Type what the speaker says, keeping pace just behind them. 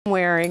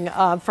Wearing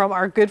from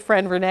our good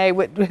friend Renee,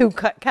 who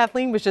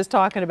Kathleen was just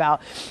talking about.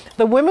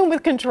 The Women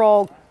with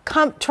Control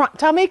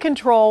Tummy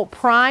Control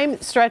Prime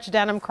Stretch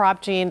Denim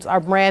Crop Jeans are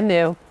brand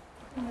new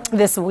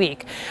this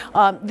week.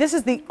 This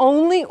is the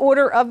only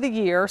order of the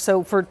year.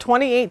 So for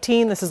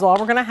 2018, this is all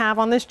we're going to have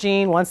on this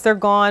jean. Once they're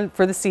gone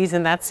for the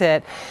season, that's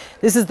it.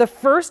 This is the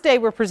first day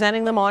we're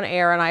presenting them on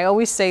air. And I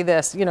always say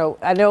this, you know,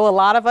 I know a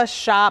lot of us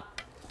shop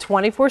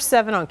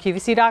 24/7 on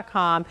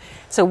QVC.com,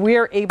 so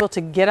we're able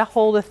to get a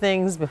hold of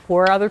things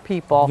before other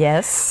people.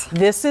 Yes.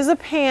 This is a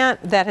pant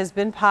that has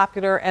been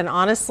popular, and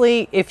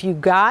honestly, if you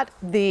got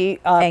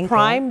the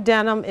prime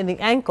denim in the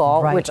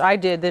ankle, which I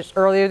did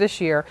earlier this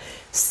year,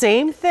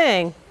 same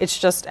thing, it's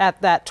just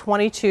at that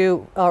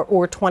 22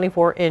 or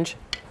 24 inch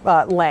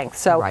length.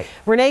 So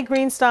Renee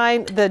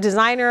Greenstein, the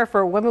designer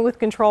for Women with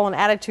Control and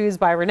Attitudes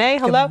by Renee.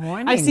 Hello. Good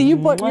morning. I see you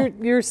put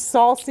your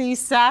Salsy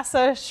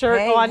Sassa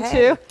shirt on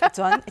too.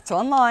 It's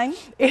online.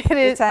 It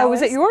is. Oh,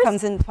 is it yours?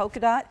 Comes in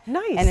polka dot.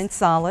 Nice. And in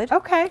solid.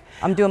 Okay.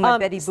 I'm doing my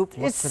Betty Boop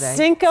look it's today.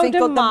 Cinco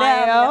de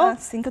Mayo.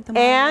 Cinco de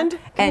Mayo.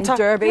 And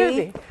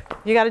Derby.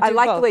 You got to do I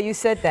like both. the way you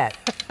said that.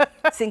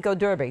 Cinco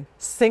Derby.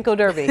 Cinco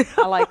Derby.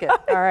 I like it.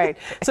 All right.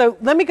 So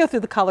let me go through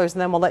the colors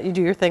and then we'll let you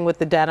do your thing with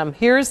the denim.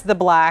 Here's the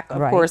black.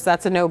 Of course,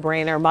 that's a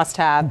no-brainer, must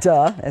have.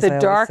 Duh, as the I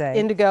dark always say.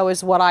 Indigo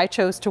is what I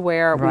chose to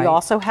wear. We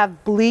also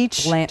have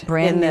bleached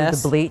brand in new,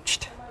 this. the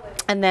bleached.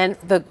 And then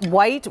the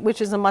white,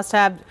 which is a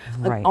must-have.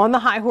 On the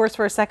high horse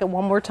for a second,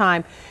 one more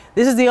time.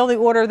 This is the only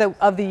order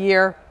of the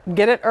year.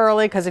 Get it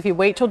early, because if you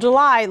wait till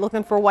July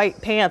looking for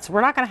white pants,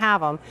 we're not going to have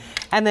them.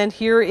 And then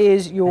here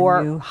is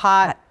your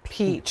hot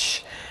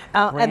peach.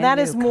 And that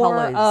is more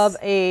of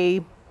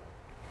a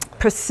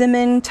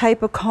persimmon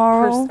type of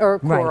coral. Or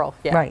coral.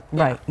 Right,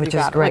 which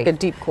is great. Like a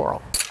deep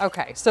coral.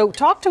 Okay, so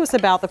talk to us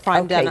about the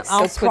prime denim.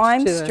 So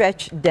prime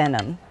stretch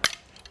denim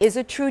is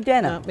a true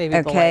denim,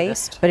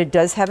 but it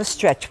does have a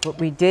stretch. What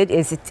we did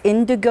is it's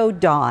indigo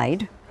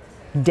dyed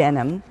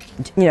denim,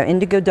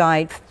 indigo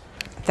dyed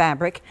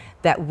fabric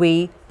that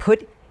we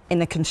put in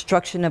the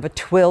construction of a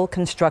twill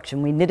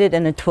construction. We knit it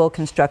in a twill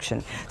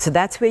construction. So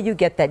that's where you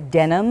get that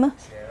denim,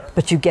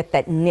 but you get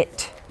that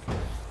knit,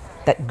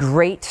 that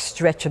great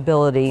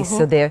stretchability.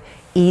 So they're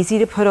easy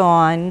to put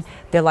on.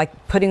 They're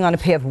like putting on a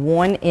pair of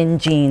worn-in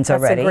jeans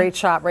already. That's a great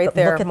shot right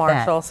there,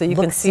 Marshall. So you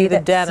can see the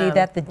denim. See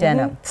that, the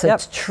denim. So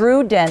it's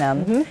true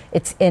denim.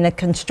 It's in a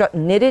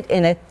knitted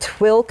in a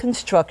twill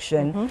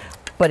construction,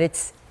 but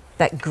it's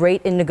that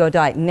great indigo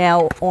dye.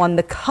 Now on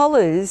the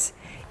colors,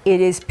 it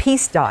is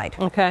piece dyed,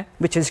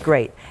 which is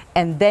great,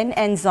 and then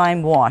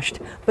enzyme washed.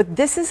 But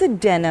this is a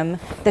denim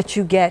that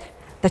you get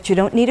that you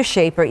don't need a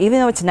shaper, even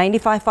though it's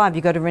 95.5,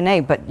 you go to Renee,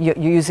 but you're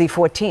usually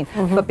 14.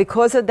 But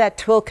because of that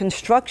twill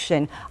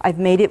construction, I've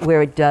made it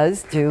where it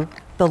does do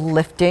the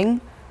lifting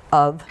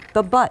of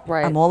the butt.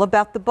 I'm all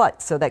about the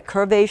butt, so that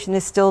curvation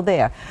is still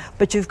there.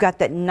 But you've got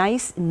that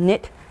nice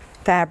knit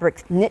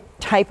fabric, knit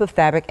type of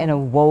fabric, and a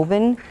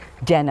woven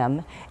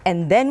denim.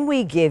 And then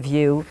we give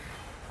you,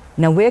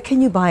 now where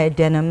can you buy a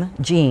denim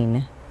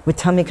jean with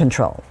tummy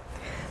control?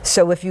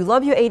 So if you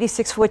love your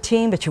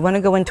 8614, but you want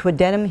to go into a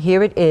denim,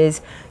 here it is.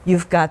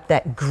 You've got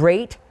that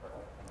great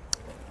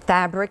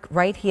fabric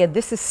right here.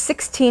 This is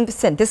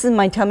 16%. This is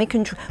my tummy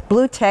control,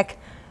 Blue Tech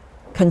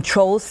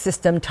control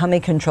system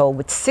tummy control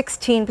with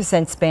 16%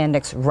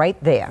 spandex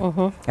right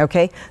there.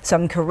 Okay, so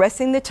I'm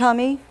caressing the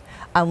tummy,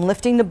 I'm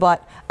lifting the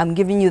butt, I'm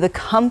giving you the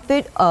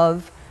comfort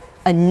of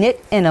a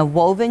knit in a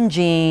woven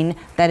jean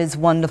that is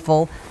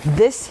wonderful.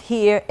 This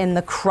here in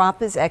the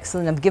crop is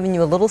excellent. I'm giving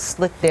you a little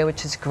slit there,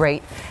 which is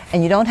great.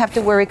 And you don't have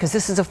to worry, because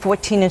this is a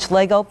 14-inch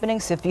leg opening,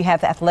 so if you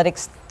have athletic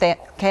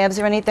calves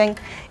or anything,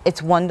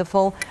 it's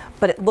wonderful.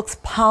 But it looks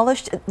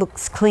polished, it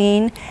looks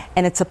clean,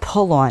 and it's a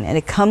pull-on. And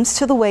it comes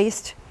to the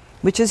waist,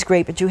 which is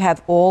great, but you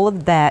have all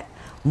of that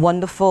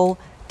wonderful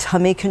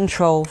tummy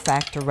control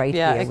factor right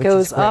here. Yeah, it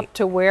goes up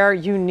to where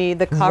you need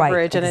the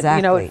coverage, and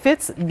it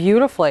fits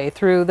beautifully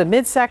through the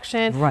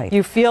midsection.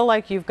 You feel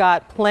like you've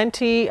got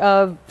plenty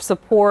of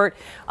support.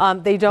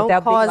 They don't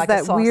cause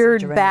that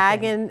weird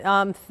bagging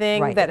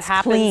thing that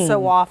happens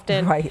so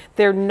often.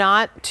 They're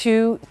not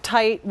too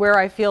tight where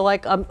I feel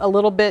like I'm a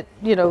little bit,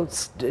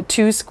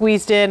 too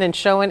squeezed in and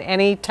showing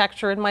any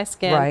texture in my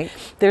skin.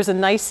 There's a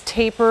nice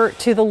taper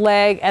to the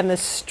leg, and the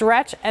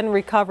stretch and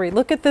recovery.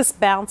 Look at this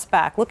bounce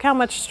back. Look how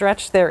much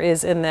stretch there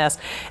is in this.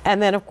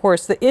 And then of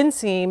course the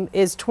inseam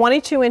is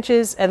 22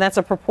 inches, and that's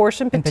a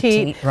proportion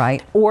petite,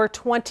 or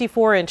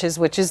 24 inches,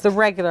 which is the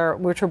regular,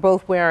 which we're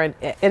both wearing.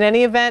 In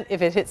any event,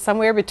 if it hits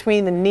somewhere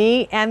between the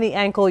knee and the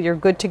ankle, you're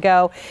good to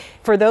go.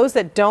 For those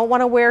that don't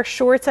want to wear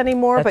shorts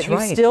anymore, but you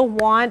still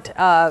want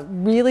a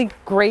really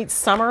great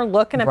summer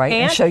look in a pant.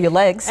 And show your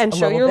legs. And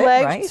show your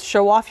legs,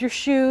 show off your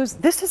shoes.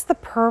 This is the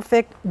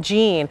perfect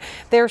jean.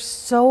 They're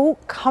so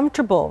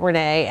comfortable,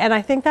 Renee, and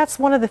I think that's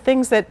one of the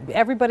things that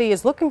everybody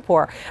is looking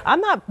for.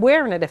 I'm not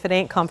wearing it if it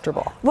ain't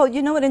comfortable. Well,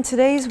 you know what, in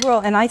today's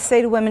world, and I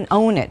say to women,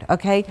 own it,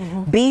 okay?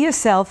 Be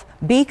yourself,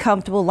 be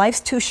comfortable. Life's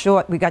too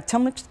short. We got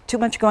too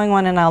much going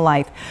on in our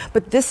life.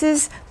 But this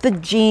is the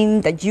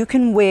jean that you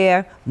can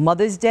wear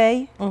Mother's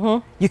Day.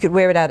 You could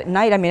wear it out at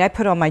night. I mean, I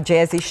put on my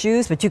jazzy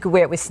shoes, but you could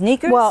wear it with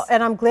sneakers. Well,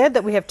 and I'm glad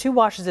that we have 2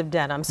 washes of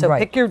denim, so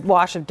pick your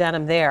wash of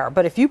denim there.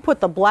 But if you put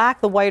the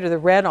black, the white, or the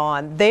red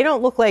on, they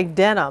don't look like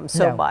denim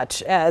so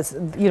much as,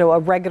 you know, a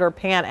regular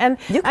pant. And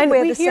you can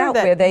wear this out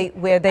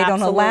where they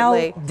don't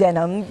allow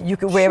denim. You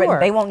could wear it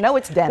and they won't know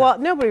it's denim. Well,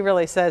 nobody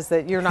really says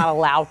that you're not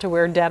allowed to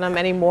wear denim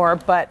anymore,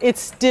 but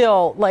it's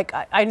still, like,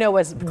 I know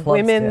as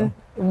women,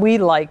 we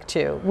like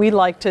to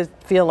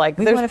feel like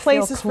there's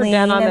places for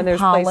denim and there's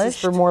places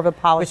for more of a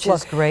polished look.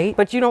 Which is great.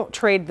 But you don't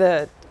trade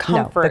the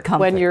comfort,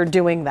 when you're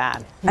doing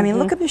that. I mean,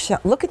 look at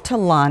Michelle. Look at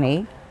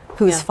Talani,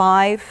 who's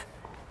 5'2".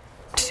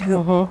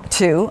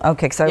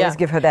 Okay, because I always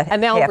give her that.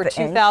 And now over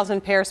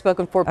 2,000 pairs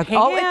spoken for. Pam,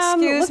 oh,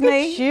 excuse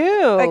me. At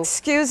you.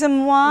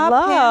 Excuse-moi.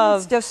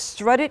 Love. Just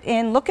strut it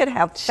in. Look at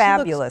how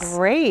fabulous. She looks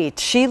great.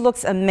 She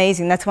looks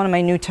amazing. That's one of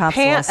my new tops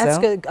also. That's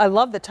good. I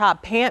love the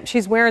top. Pam,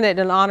 she's wearing it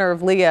in honor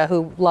of Leah,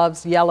 who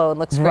loves yellow and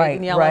looks great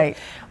in yellow. Right.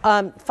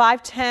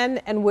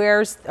 5'10" and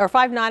wears, or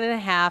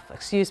 5'9.5",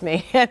 excuse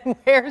me, and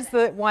wears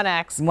the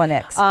 1X.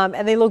 1X.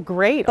 And they look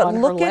great on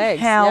her legs. But look at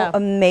how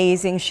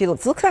amazing she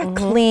looks. Look how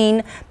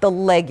clean the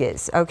leg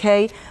is,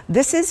 okay?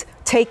 This is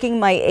taking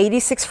my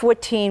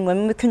 8614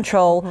 Women with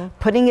Control,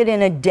 putting it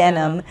in a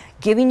denim,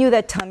 giving you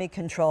that tummy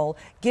control,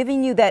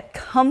 giving you that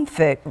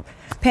comfort.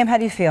 Pam, how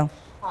do you feel?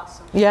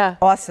 Awesome. Yeah.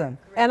 Awesome.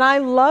 And I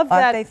love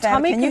that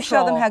tummy control. Can you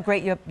show them how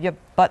great your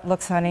butt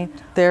looks, honey?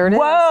 There it is.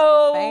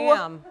 Whoa!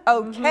 Bam.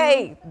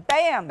 Okay.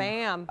 Bam.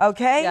 Bam.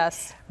 Okay?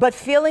 Yes. But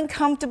feeling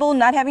comfortable,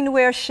 not having to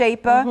wear a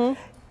shaper,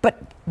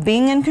 but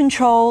being in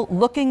control,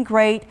 looking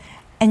great.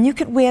 And you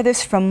could wear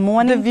this from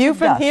morning to dusk. The view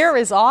from here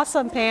is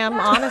awesome, Pam.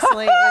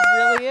 Honestly, it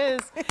really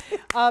is.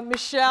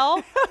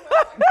 Michelle,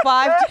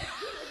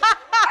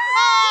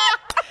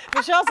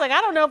 Michelle's like,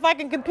 I don't know if I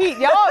can compete.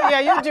 Oh yeah,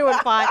 you're doing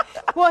fine.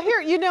 Well,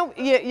 here, you know,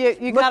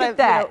 you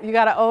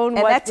gotta own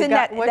and what that's you in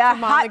got, that, what that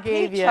your mama hot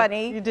gave peach, you.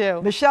 honey. You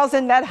do. Michelle's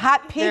in that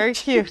hot peach. Very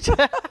cute.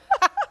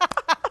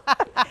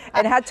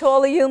 And how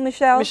tall are you,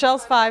 Michelle?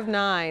 Michelle's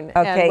 5'9".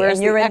 Okay,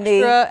 and you're in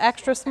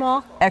extra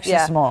small.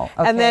 Extra small.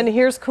 Okay. And then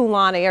here's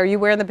Kulani. Are you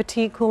wearing the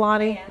petite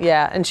Kulani?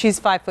 Yeah, and she's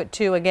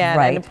 5'2" again.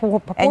 Right.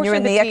 And you're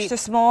in the extra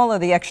small or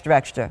the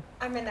extra?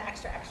 I'm in the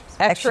extra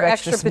small.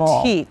 Extra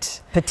small.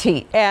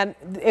 Petite. And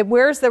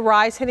where's the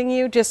rise hitting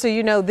you? Just so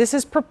you know, this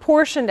is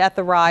proportioned at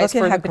the rise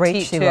for the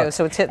petite too. Looks.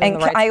 So it's hitting in the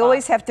right spot. I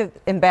always have to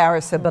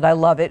embarrass her, but I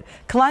love it.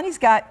 Kalani's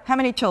got how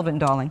many children,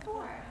 darling?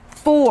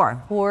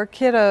 4. 4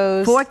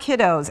 kiddos. 4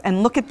 kiddos,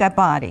 and look at that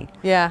body.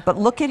 Yeah. But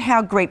look at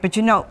how great. But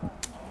you know,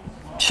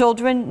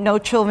 children, no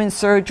children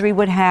surgery,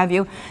 what have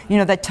you. You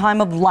know, that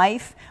time of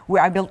life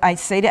where I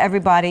say to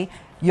everybody,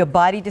 your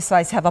body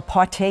decides to have a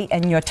party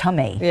in your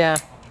tummy. Yeah.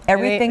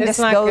 Everything just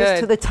goes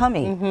to the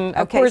tummy. Okay,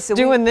 of course, so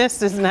doing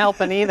this isn't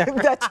helping either.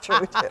 That's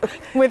true too.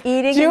 With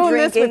eating and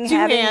drinking,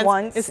 having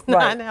once, it's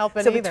not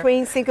helping so either.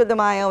 Between Cinco de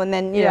Mayo and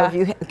then you know, if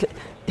you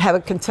have a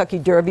Kentucky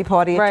Derby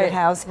party at your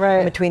house,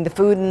 between the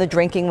food and the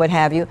drinking, what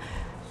have you.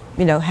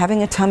 You know,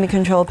 having a tummy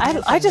control.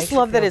 I just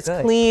love that it's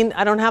clean.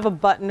 I don't have a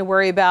button to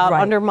worry about.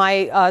 Under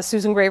my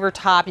Susan Graver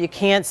top, you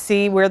can't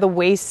see where the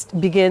waist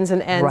begins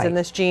and ends in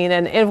this jean.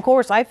 And of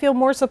course, I feel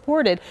more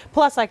supported.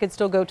 Plus, I could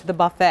still go to the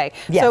buffet.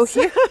 Yes. So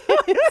here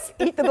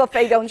eat the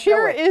buffet, don't show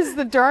it. Here is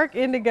the dark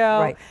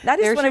indigo. Right. I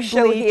just want to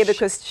show here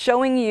because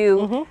showing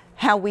you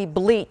how we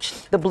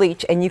bleached the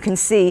bleach, and you can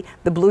see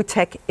the blue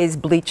tech is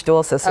bleached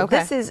also. So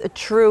this is a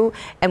true,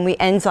 and we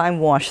enzyme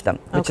wash them,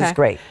 which is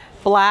great.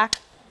 Black.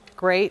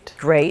 Great.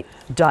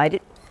 Dyed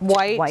it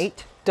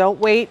white. Don't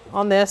wait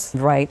on this.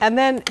 Right. And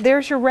then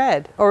there's your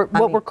red, or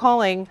what we're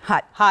calling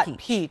hot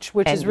peach,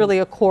 which is really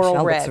a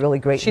coral red. Looks really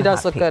great. She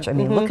does look good. I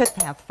mean, look at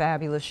how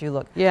fabulous you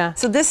look. Yeah.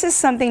 So this is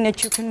something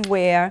that you can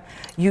wear.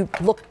 You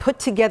look put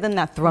together,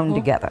 not thrown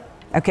together.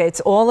 Okay.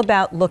 It's all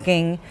about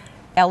looking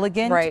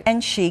elegant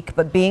and chic,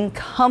 but being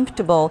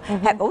comfortable.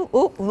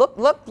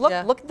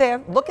 Look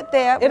there. Look at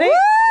there. It ain't.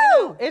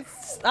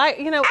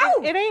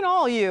 It ain't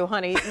all you,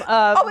 honey.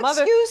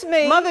 Excuse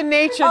me. Mother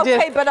Nature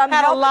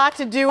had a lot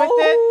to do with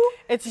it.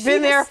 It's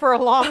been there for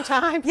a long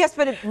time. Yes,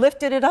 but it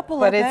lifted it up a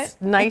little bit. But it's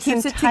nice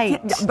and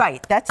tight.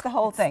 Right, that's the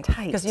whole thing.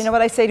 Because you know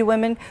what I say to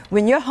women?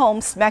 When you're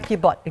home, smack your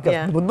butt. It goes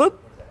boop, boop.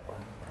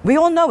 We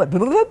all know it.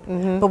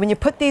 But when you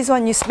put these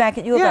on, you smack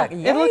it, you look like,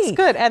 yay. It looks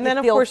good. And then,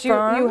 of course, you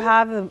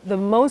have the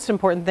most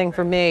important thing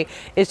for me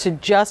is to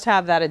just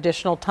have that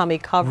additional tummy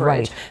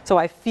coverage. So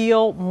I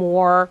feel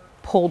more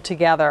pulled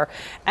together,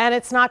 and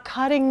it's not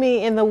cutting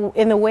me in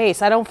the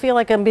waist. I don't feel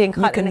like I'm being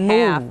cut in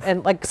half,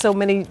 and like so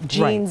many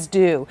jeans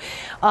do.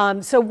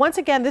 So once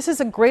again, this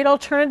is a great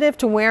alternative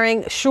to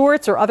wearing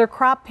shorts or other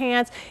crop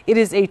pants. It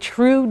is a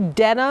true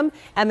denim,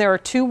 and there are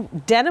 2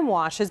 denim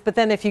washes. But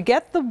then if you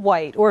get the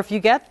white, or if you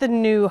get the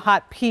new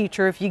hot peach,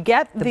 or if you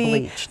get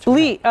the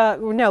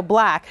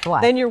black,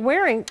 then you're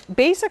wearing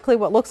basically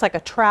what looks like a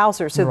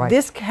trouser. So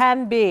this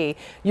can be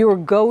your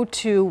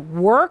go-to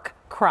work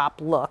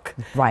crop look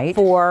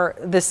for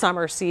the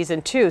summer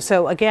season too.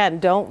 So again,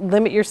 don't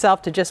limit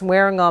yourself to just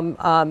wearing them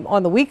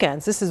on the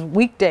weekends. This is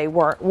weekday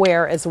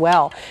wear as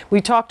well.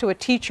 We talked to a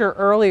teacher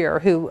earlier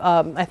who,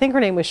 I think her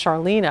name was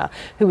Charlena,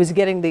 who was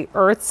getting the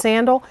earth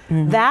sandal.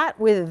 That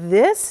with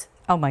this,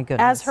 oh my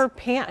goodness, as her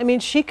pant, I mean,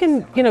 she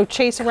can,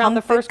 chase around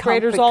the first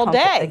graders all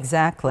day.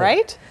 Exactly.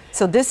 Right?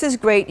 So this is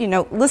great.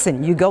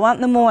 Listen, you go out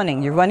in the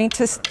morning, you're running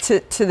to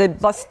the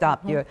bus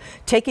stop, you're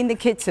taking the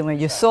kids somewhere,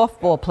 you're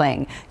softball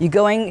playing, you're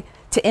going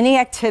to any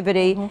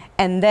activity,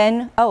 and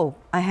then,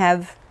 I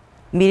have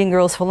meeting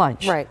girls for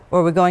lunch, or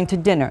we're going to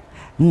dinner.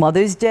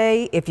 Mother's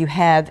Day, if you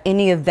have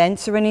any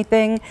events or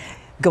anything,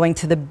 going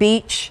to the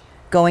beach,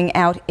 going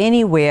out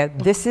anywhere,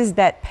 this is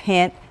that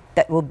pant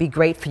that will be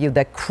great for you,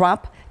 that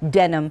crop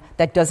denim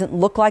that doesn't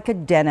look like a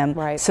denim.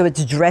 So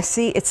it's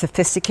dressy, it's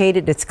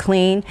sophisticated, it's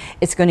clean.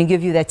 It's going to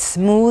give you that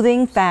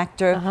smoothing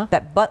factor,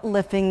 that butt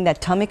lifting,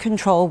 that tummy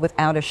control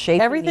without a shape.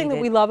 Everything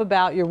that we love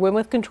about your Women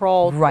with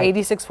Control,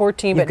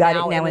 8614, but got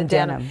it now in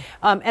denim.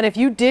 And if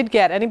you did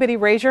get, anybody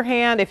raise your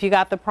hand if you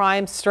got the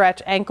Prime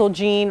Stretch ankle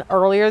jean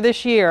earlier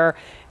this year.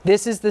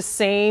 This is the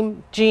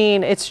same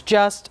jean. It's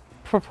just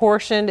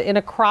proportioned in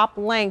a crop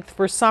length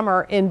for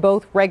summer in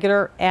both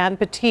regular and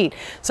petite.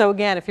 So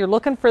again, if you're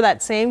looking for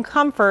that same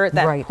comfort,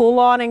 that pull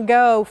on and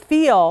go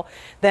feel,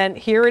 then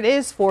here it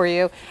is for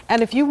you.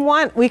 And if you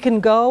want, we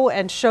can go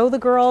and show the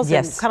girls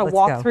and kind of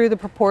walk through the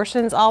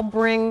proportions. I'll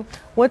bring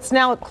what's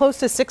now close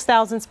to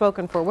 6,000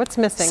 spoken for. What's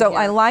missing So here?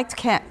 I liked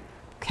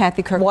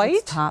Kathy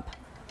Kirkwood's top.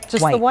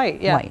 Just the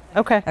white, White.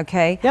 Okay.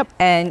 Okay. Yep.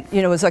 And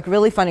it was like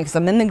really funny because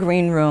I'm in the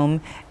green room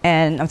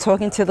and I'm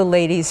talking to the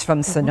ladies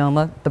from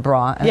Sonoma, the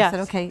bra, and I said,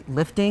 okay,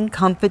 lifting,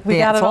 comfort. We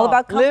got it all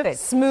about comfort. Lift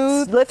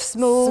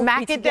smooth,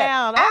 smack it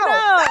down.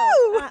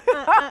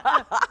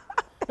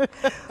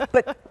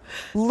 But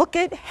look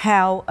at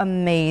how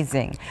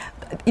amazing.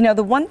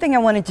 The one thing I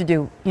wanted to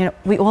do,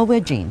 we all wear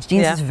jeans.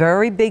 Jeans is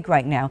very big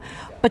right now.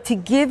 But to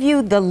give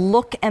you the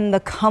look and the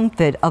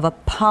comfort of a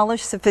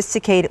polished,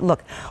 sophisticated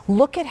look,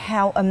 look at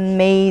how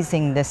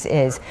amazing this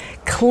is.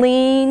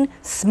 Clean,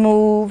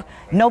 smooth,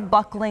 no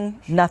buckling,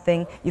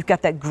 nothing. You've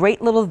got that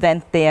great little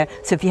vent there.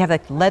 So if you have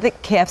like leather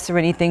calves or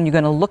anything, you're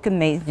going to look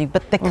amazing.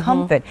 But the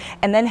comfort,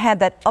 and then have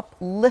that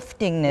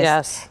upliftingness.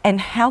 Yes. And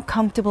how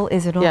comfortable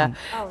is it on?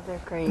 Oh, they're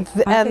great.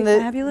 And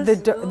fabulous?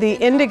 the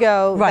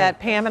indigo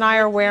that Pam and I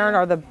are wearing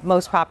are the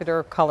most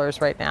popular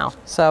colors right now.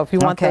 So if you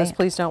want those,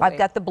 please don't wait. I've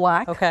got the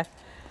black. Okay.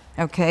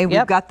 Okay,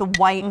 we've got the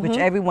white, which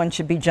everyone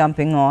should be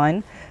jumping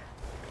on.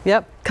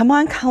 Yep. Come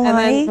on, Kalani. And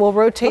then we'll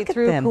rotate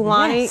through.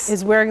 Kulani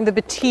is wearing the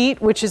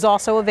petite, which is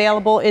also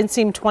available.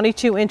 Inseam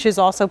 22 inches,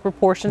 also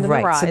proportioned in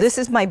the rise. So this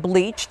is my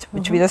bleached,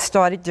 which we just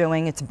started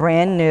doing. It's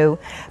brand new.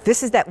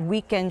 This is that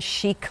weekend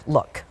chic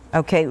look.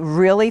 Okay,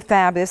 really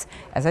fabulous.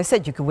 As I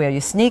said, you could wear your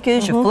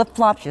sneakers, your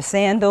flip-flops, your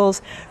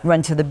sandals,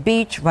 run to the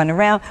beach, run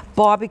around,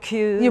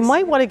 barbecues. You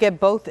might want to get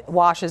both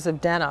washes of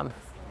denim.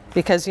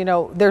 Because,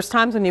 there's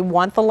times when you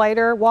want the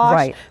lighter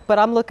wash, but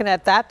I'm looking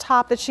at that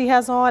top that she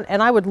has on,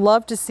 and I would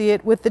love to see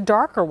it with the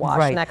darker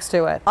wash next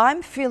to it.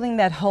 I'm feeling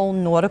that whole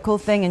nautical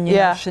thing,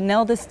 and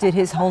Chanel just did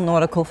his whole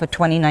nautical for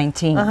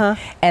 2019,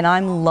 and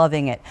I'm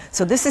loving it.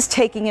 So this is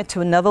taking it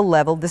to another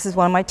level. This is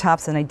one of my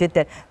tops, and I did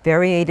that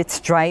variated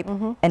stripe,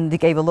 and they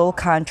gave a little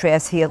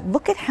contrast here.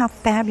 Look at how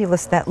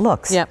fabulous that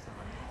looks. Yep.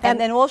 And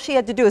then all she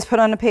had to do is put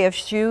on a pair of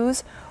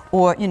shoes,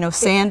 or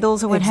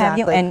sandals or what have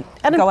you, and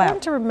go out.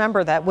 Important to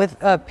remember that with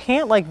a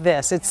pant like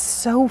this, it's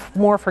so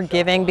more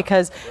forgiving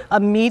because a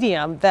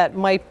medium that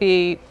might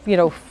be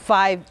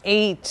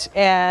 5'8"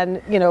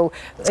 and your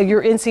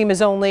inseam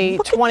is only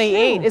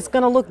 28, it's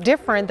going to look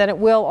different than it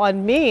will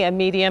on me, a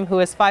medium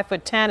who is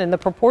 5'10", and the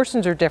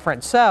proportions are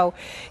different. So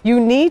you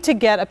need to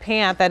get a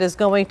pant that is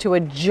going to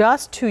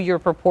adjust to your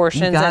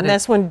proportions, and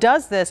this one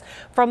does this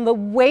from the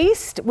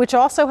waist, which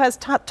also has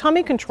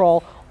tummy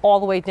control, all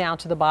the way down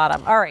to the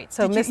bottom. All right,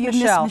 so Miss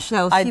Michelle.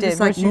 I did. She was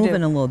like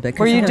moving a little bit.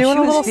 Were you doing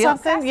a little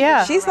something?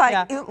 Yeah. She's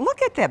like,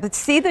 look at that. But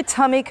see the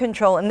tummy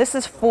control, and this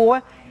is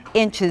 4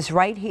 inches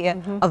right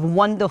here of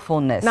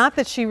wonderfulness. Not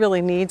that she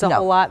really needs a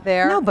whole lot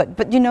there. No, but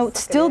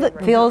still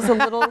that feels a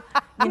little,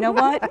 you know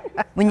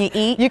what? When you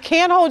eat. You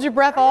can't hold your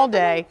breath all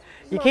day.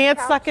 You can't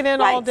suck it in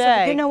all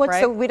day. So, you know what?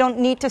 So we don't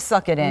need to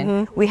suck it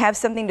in. We have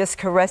something that's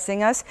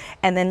caressing us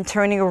and then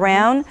turning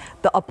around,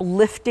 the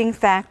uplifting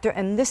factor.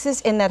 And this is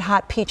in that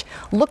hot peach.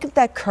 Look at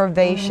that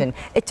curvation.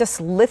 It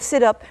just lifts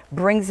it up,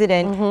 brings it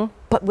in,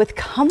 but with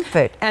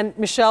comfort. And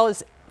Michelle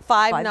is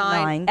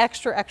 5'9",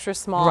 extra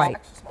small. Right.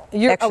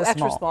 You're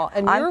extra small.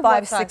 And I'm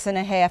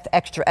 5'6.5",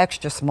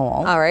 extra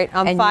small. All right.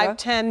 I'm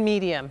 5'10",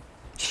 medium.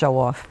 Show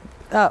off.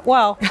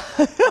 Well,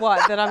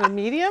 what, that I'm a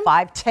medium?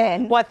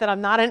 5'10". What, that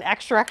I'm not an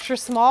extra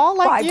small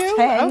like you?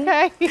 5'10".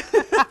 Okay.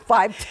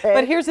 5'10".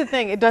 But here's the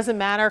thing, it doesn't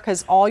matter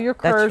because all your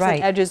curves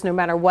and edges, no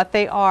matter what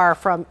they are,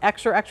 from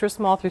extra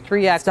small through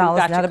 3X, It's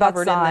not about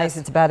size,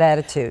 it's about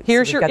attitude.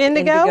 Here's your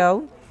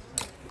indigo.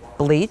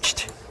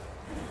 Bleached.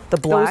 The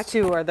black. Those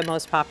two are the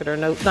most popular.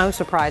 No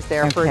surprise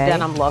there for a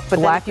denim look. But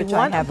black, then if you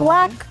want a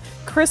black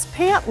crisp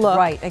pant look.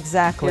 Right,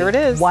 exactly. Here it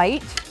is.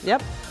 White.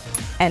 Yep.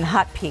 And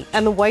hot peach.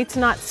 And the white's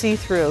not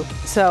see-through,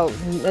 so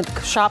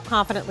shop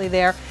confidently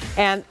there.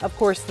 And of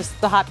course,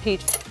 the hot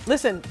peach.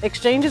 Listen,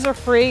 exchanges are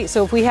free,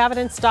 so if we have it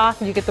in stock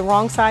and you get the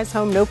wrong size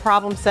home, no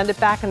problem. Send it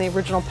back in the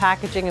original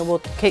packaging, and we'll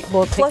take care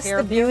of it. Plus,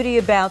 the beauty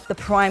about the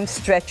prime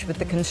stretch with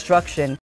the construction